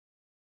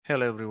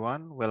Hello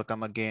everyone,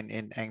 welcome again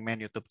in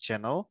Eng-Man YouTube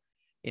channel.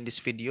 In this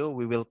video,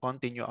 we will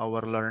continue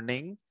our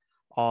learning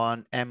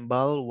on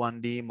MBAL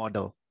 1D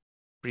model.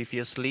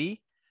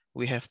 Previously,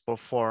 we have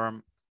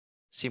performed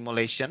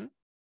simulation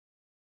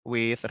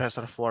with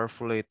reservoir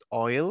fluid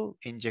oil,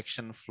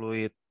 injection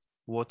fluid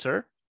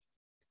water,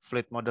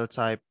 fluid model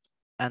type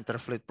enter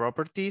fluid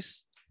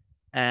properties,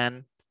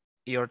 and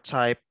EOR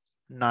type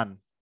none.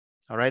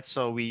 All right,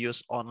 so we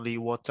use only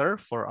water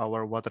for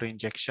our water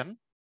injection.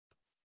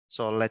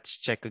 So let's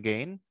check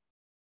again.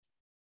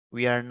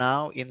 We are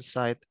now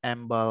inside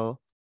MBAL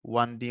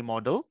 1D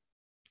model.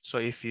 So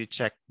if you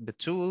check the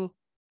tool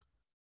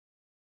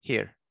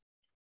here,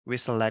 we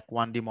select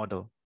 1D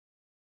model.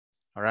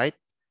 All right.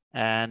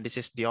 And this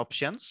is the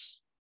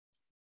options.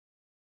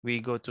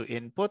 We go to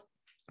input,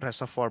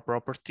 reservoir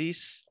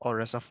properties or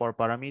reservoir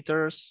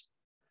parameters.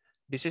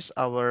 This is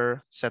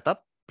our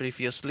setup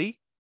previously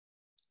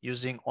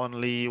using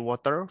only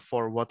water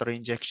for water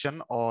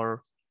injection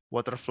or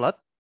water flood.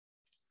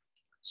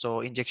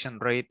 So injection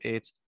rate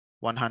is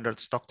 100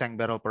 stock tank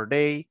barrel per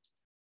day.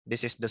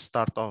 This is the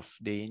start of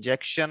the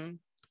injection.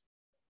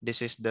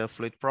 This is the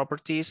fluid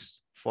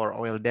properties for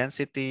oil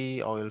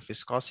density, oil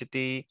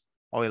viscosity,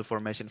 oil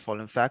formation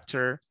volume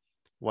factor,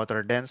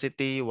 water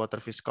density, water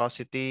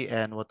viscosity,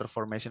 and water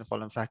formation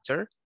volume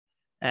factor.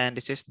 And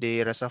this is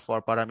the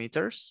reservoir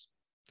parameters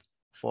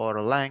for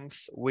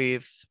length,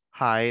 width,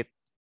 height,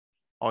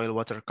 oil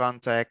water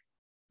contact,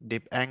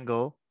 dip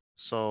angle.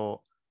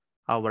 So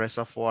our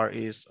reservoir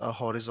is a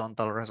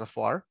horizontal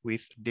reservoir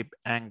with dip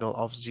angle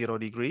of 0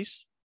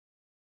 degrees.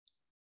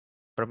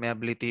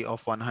 Permeability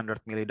of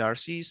 100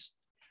 millidarcies,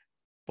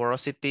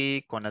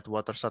 porosity, connate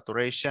water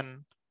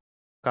saturation,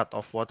 cut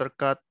of water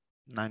cut,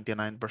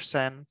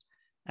 99%,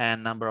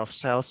 and number of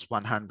cells,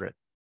 100.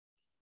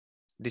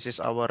 This is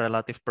our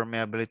relative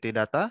permeability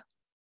data.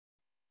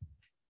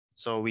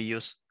 So we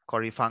use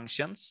query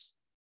functions.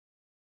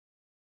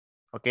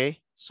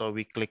 Okay, so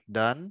we click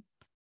done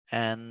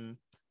and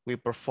we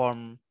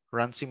perform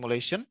run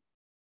simulation,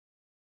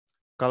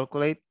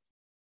 calculate,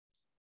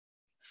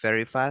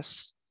 very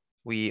fast.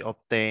 We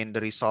obtain the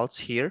results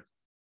here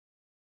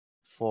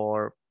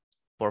for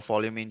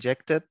volume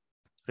injected,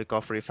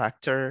 recovery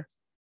factor,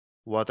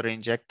 water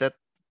injected,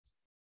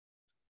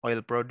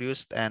 oil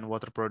produced, and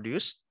water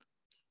produced,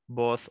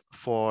 both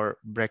for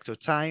breakthrough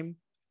time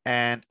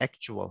and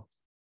actual.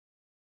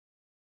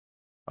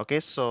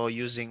 Okay, so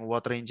using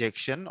water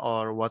injection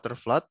or water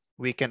flood,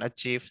 we can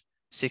achieve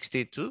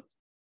 62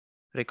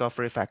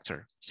 recovery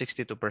factor,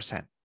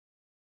 62%.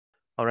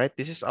 All right,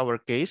 this is our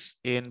case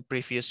in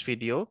previous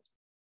video.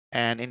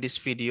 And in this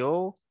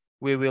video,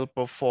 we will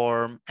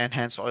perform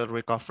enhanced oil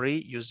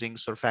recovery using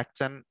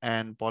surfactant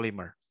and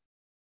polymer.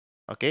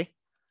 Okay,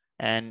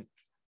 and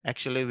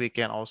actually we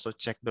can also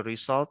check the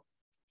result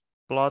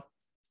plot.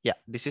 Yeah,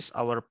 this is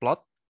our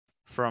plot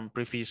from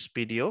previous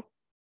video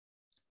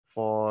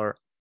for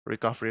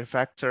recovery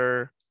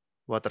factor,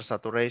 water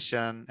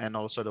saturation, and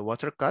also the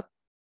water cut.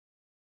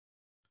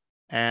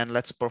 And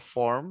let's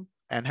perform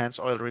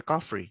enhanced oil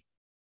recovery.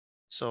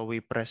 So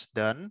we press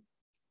done.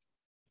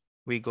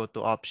 We go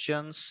to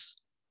options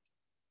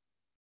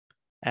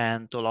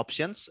and tool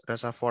options,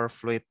 reservoir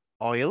fluid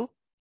oil,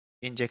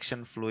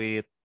 injection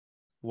fluid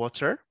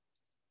water,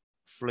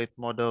 fluid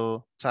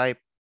model type,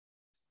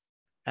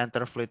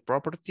 enter fluid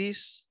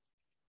properties,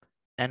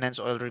 enhanced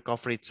oil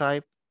recovery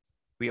type.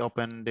 We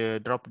open the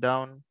drop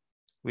down.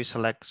 We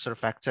select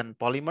surfactant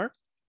polymer.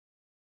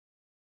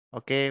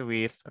 Okay,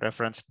 with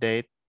reference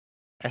date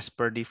as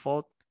per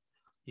default.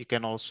 You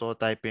can also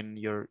type in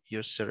your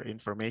user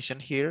information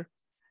here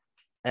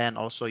and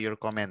also your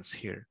comments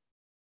here.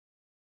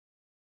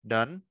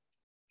 Done.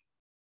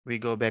 We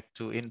go back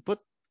to input,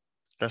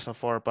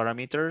 reservoir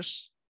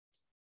parameters.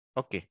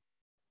 Okay.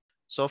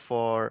 So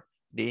for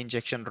the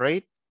injection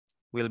rate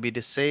will be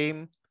the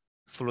same,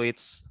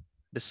 fluids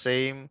the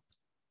same,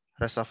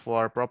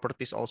 reservoir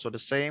properties also the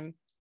same,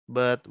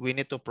 but we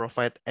need to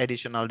provide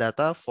additional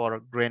data for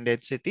grain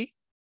density.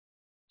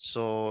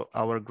 So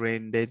our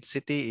grain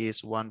density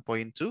is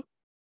 1.2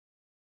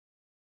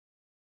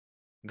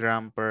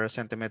 gram per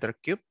centimeter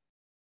cube.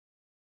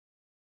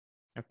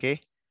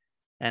 Okay.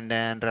 And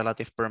then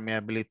relative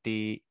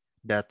permeability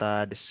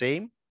data the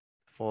same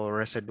for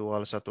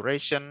residual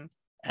saturation,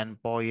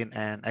 endpoint,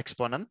 and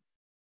exponent.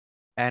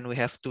 And we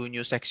have two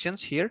new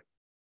sections here,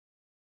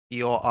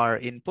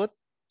 EOR input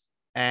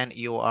and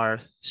EOR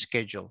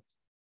schedule.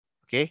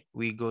 Okay,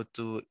 we go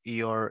to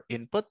EOR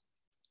input.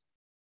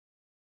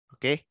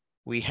 Okay,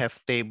 we have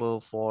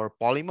table for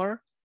polymer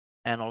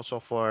and also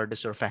for the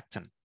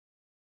surfactant.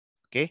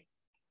 Okay,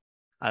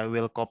 I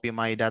will copy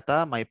my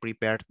data, my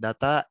prepared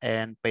data,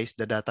 and paste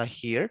the data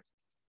here.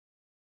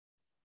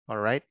 All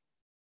right,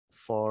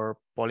 for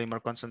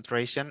polymer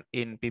concentration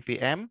in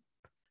ppm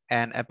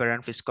and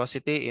apparent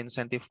viscosity in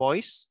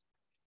centipoise,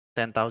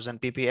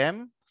 10,000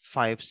 ppm,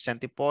 5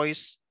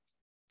 centipoise,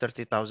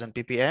 30,000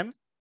 ppm,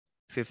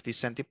 50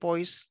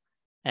 centipoise,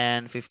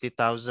 and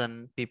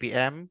 50,000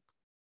 ppm,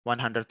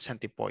 100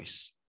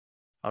 centipoise.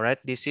 All right,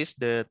 this is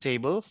the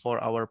table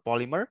for our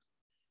polymer.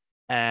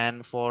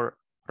 And for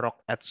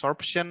rock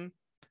adsorption,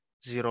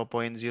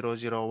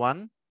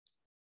 0.001.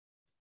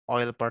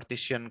 Oil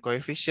partition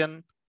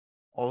coefficient,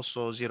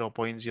 also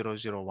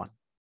 0.001.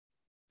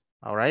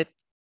 All right.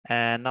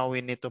 And now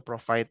we need to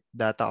provide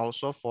data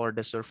also for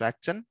the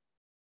surfactant.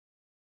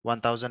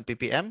 1000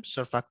 ppm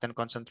surfactant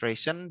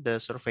concentration, the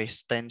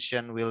surface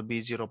tension will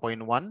be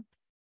 0.1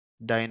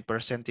 dyne per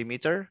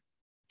centimeter.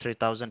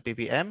 3000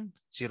 ppm,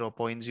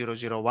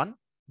 0.001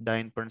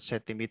 dyne per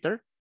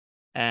centimeter.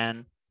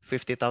 And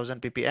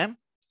 50,000 ppm,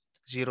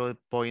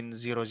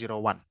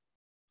 0.001.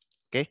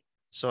 Okay,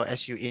 so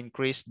as you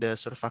increase the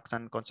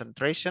surfactant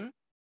concentration,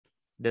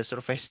 the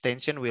surface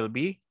tension will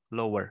be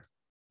lower.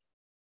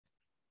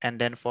 And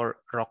then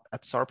for rock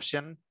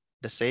adsorption,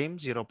 the same,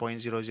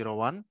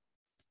 0.001.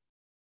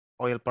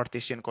 Oil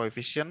partition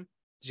coefficient,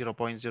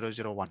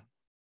 0.001.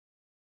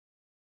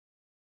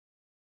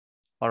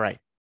 All right,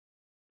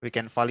 we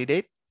can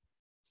validate.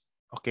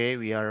 Okay,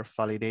 we are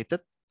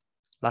validated.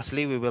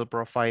 Lastly, we will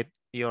provide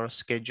your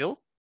schedule.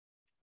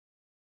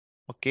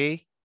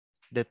 Okay,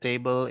 the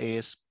table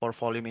is per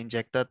volume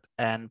injected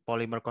and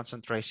polymer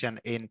concentration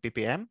in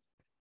ppm.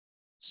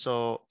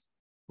 So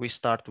we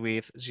start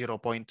with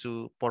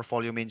 0.2 per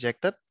volume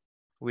injected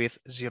with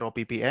 0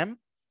 ppm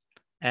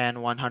and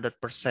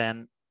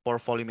 100% per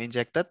volume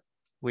injected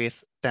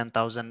with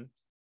 10,000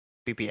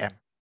 ppm.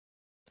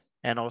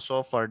 And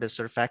also for the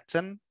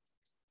surfactant,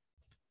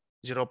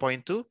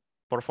 0.2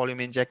 per volume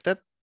injected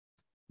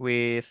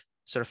with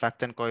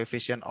surfactant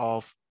coefficient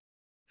of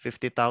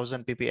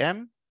 50,000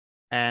 ppm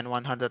and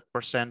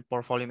 100%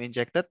 per volume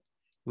injected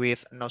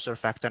with no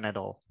surfactant at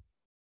all.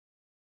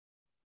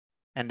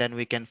 And then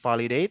we can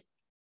validate.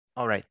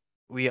 All right,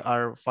 we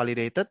are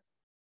validated.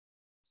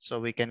 So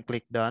we can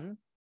click done.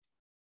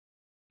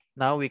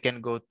 Now we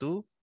can go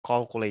to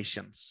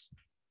calculations.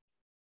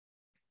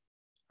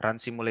 Run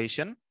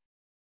simulation.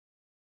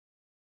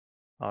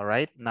 All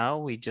right, now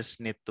we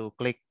just need to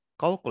click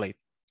calculate.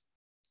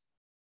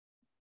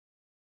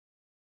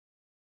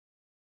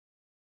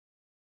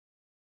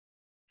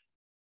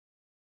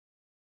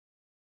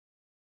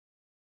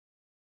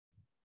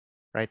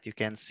 Right, you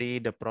can see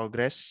the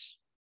progress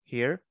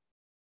here.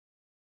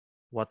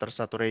 Water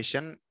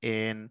saturation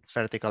in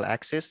vertical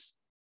axis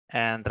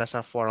and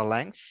reservoir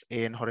length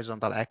in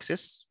horizontal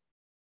axis.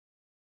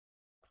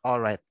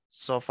 All right,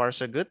 so far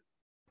so good.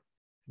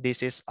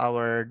 This is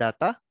our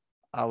data,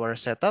 our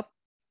setup,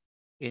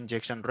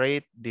 injection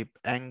rate, dip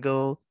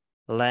angle,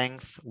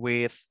 length,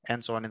 width,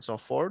 and so on and so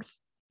forth.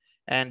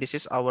 And this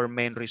is our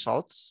main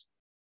results.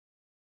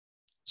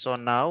 So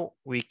now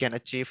we can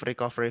achieve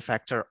recovery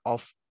factor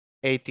of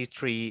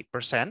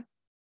 83%.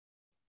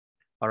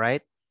 All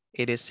right,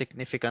 it is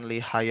significantly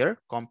higher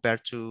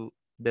compared to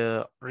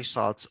the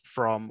results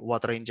from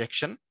water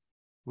injection,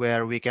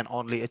 where we can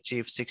only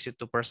achieve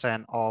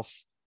 62% of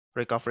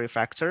recovery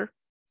factor.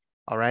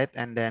 All right,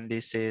 and then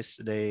this is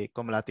the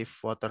cumulative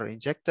water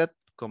injected,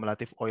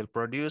 cumulative oil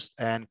produced,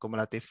 and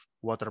cumulative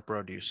water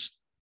produced.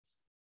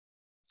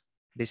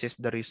 This is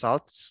the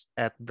results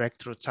at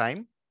breakthrough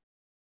time.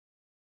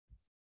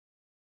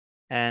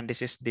 And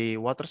this is the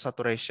water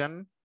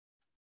saturation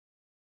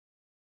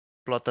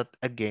plotted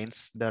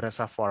against the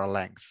reservoir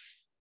length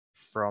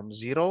from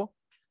 0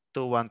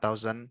 to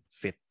 1,000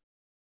 feet.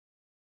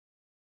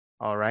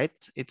 All right,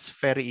 it's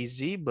very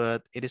easy,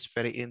 but it is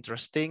very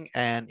interesting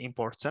and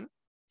important.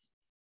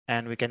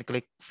 And we can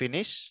click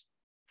finish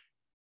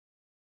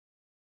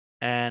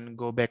and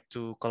go back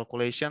to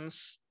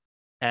calculations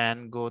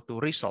and go to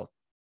result.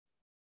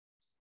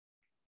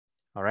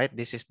 All right,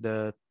 this is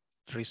the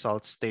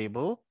results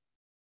table.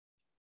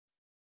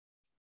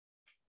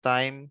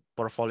 Time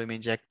per volume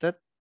injected,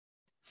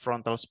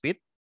 frontal speed,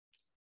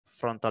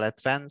 frontal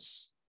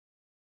advance,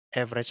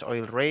 average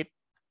oil rate,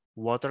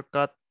 water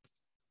cut,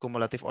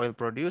 cumulative oil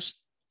produced,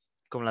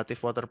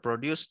 cumulative water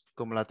produced,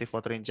 cumulative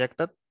water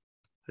injected,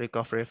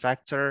 recovery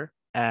factor,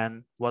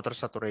 and water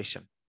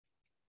saturation.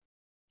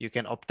 You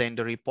can obtain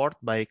the report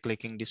by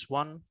clicking this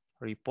one,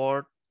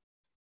 report,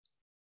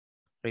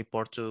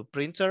 report to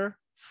printer,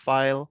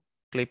 file,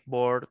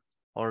 clipboard,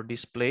 or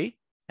display.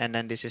 And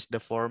then this is the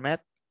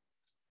format.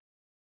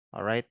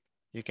 All right,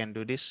 you can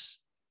do this.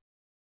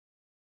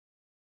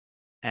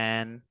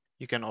 And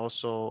you can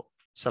also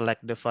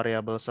select the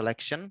variable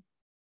selection,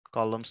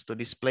 columns to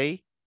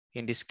display.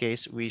 In this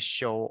case, we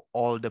show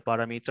all the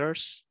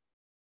parameters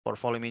for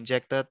volume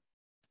injected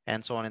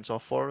and so on and so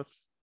forth.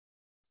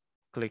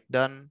 Click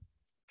done.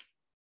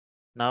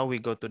 Now we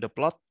go to the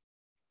plot.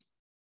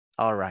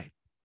 All right.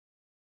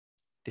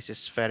 This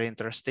is very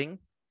interesting.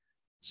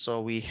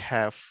 So we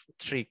have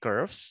three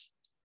curves: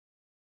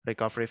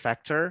 recovery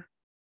factor,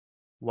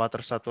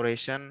 water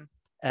saturation,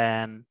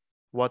 and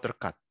water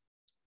cut.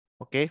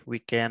 Okay, we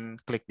can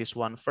click this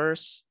one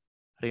first,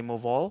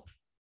 remove all.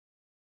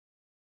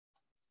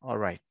 All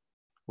right,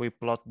 we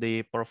plot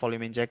the per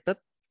volume injected.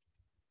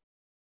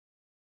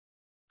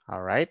 All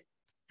right,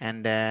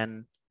 and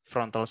then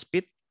frontal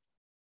speed.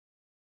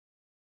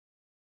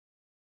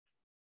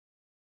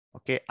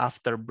 Okay,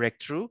 after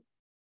breakthrough,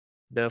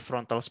 the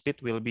frontal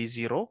speed will be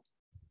 0.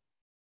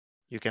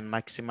 You can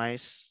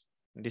maximize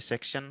this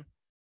section.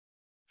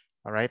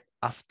 All right,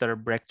 after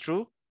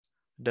breakthrough,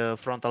 the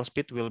frontal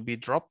speed will be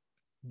dropped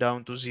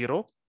down to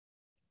 0.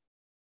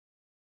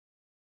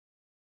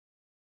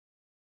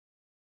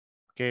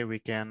 Okay, we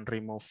can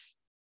remove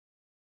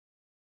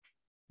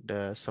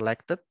the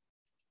selected.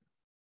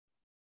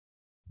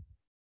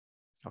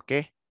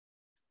 Okay,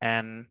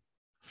 and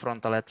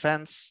frontal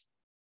advance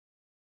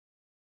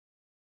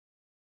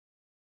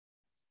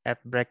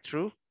at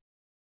breakthrough,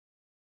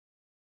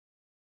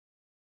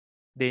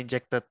 the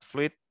injected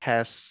fluid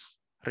has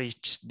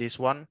reached this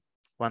one,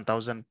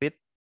 1000 feet.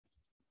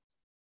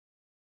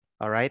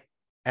 All right,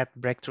 at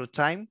breakthrough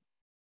time,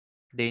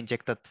 the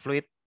injected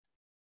fluid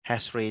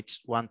has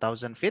reached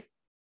 1000 feet.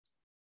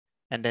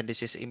 And then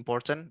this is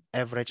important,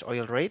 average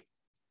oil rate,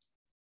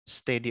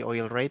 steady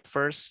oil rate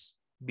first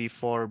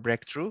before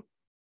breakthrough,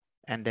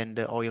 and then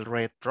the oil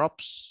rate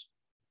drops,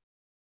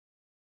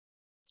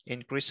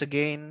 increase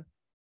again,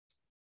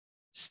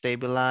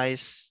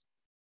 stabilize,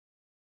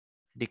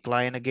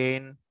 decline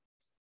again,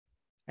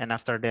 and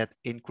after that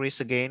increase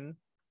again,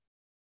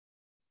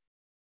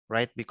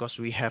 right? Because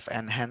we have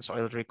enhanced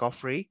oil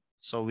recovery,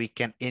 so we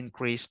can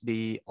increase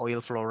the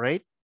oil flow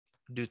rate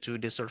due to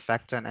the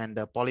surfactant and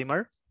the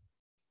polymer.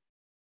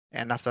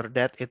 And after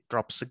that, it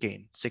drops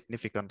again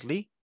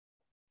significantly.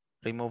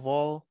 Remove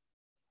all,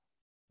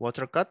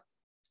 water cut,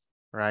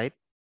 right?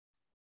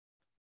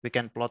 We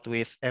can plot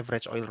with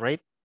average oil rate.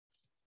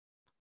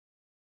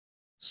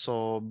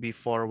 So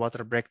before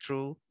water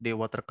breakthrough, the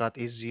water cut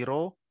is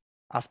 0.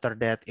 After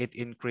that, it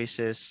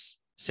increases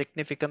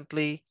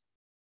significantly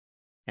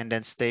and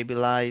then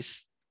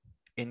stabilize,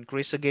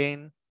 increase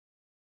again,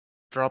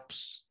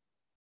 drops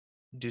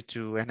due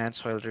to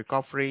enhanced oil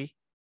recovery,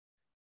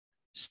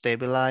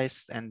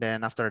 stabilize, and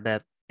then after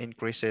that,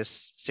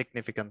 increases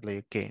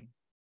significantly again.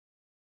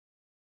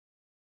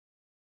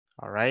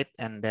 All right,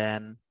 and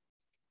then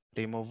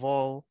remove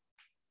all,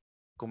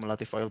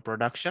 cumulative oil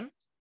production,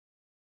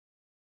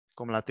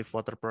 cumulative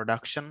water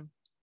production,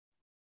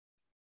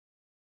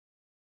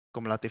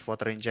 cumulative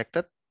water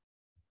injected,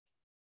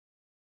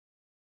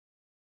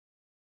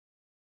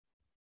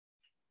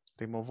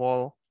 remove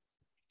all,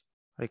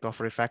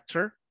 recovery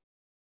factor,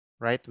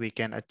 right? We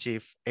can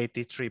achieve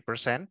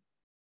 83%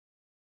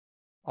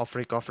 of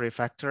recovery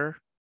factor,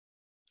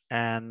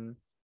 and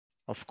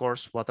of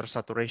course, water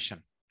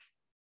saturation.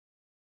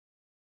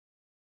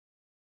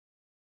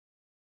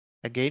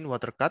 Again,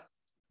 water cut.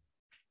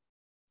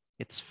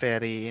 It's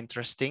very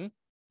interesting.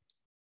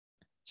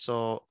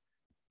 So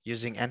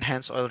using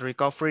enhanced oil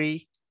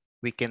recovery,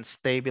 we can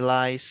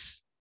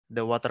stabilize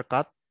the water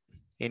cut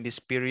in this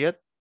period,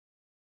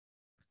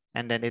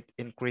 and then it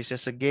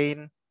increases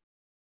again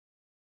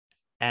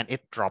and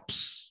it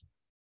drops,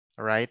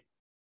 right?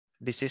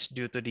 This is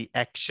due to the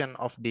action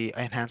of the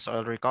enhanced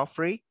oil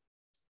recovery.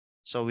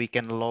 So we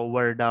can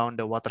lower down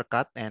the water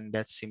cut, and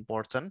that's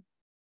important.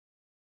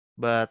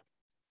 But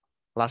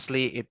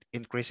lastly, it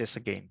increases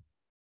again.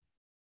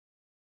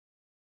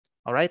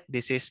 All right,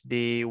 this is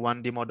the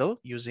 1D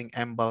model using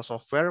MBAL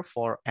software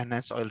for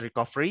enhanced oil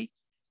recovery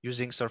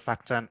using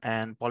surfactant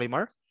and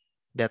polymer.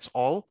 That's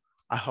all.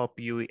 I hope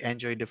you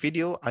enjoyed the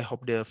video. I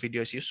hope the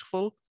video is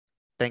useful.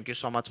 Thank you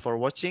so much for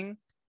watching,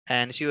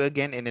 and see you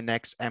again in the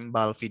next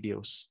MBAL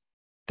videos.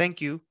 Thank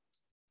you.